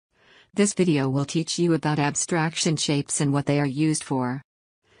This video will teach you about abstraction shapes and what they are used for.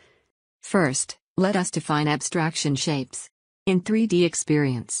 First, let us define abstraction shapes. In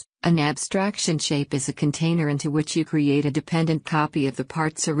 3DEXPERIENCE, an abstraction shape is a container into which you create a dependent copy of the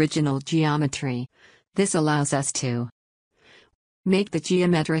part's original geometry. This allows us to make the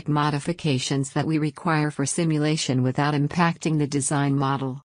geometric modifications that we require for simulation without impacting the design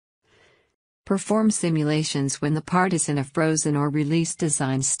model. Perform simulations when the part is in a frozen or released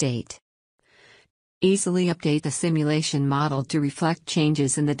design state. Easily update the simulation model to reflect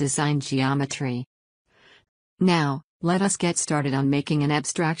changes in the design geometry. Now, let us get started on making an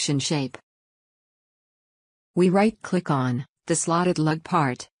abstraction shape. We right-click on the slotted lug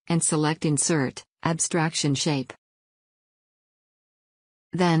part and select Insert, Abstraction Shape.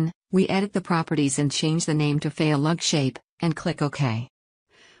 Then, we edit the properties and change the name to Fail Lug Shape, and click OK.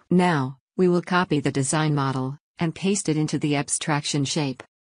 Now, we will copy the design model and paste it into the abstraction shape.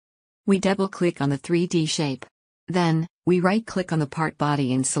 We double-click on the 3D shape. Then, we right-click on the part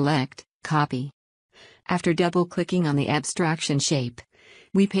body and select Copy. After double-clicking on the abstraction shape,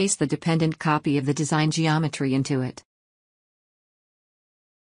 we paste the dependent copy of the design geometry into it.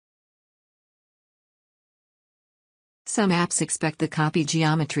 Some apps expect the copy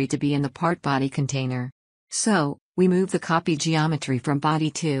geometry to be in the part body container. So, we move the copy geometry from body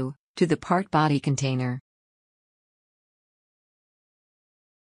 2 to the part body container.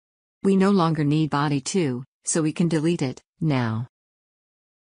 We no longer need body 2, so we can delete it now.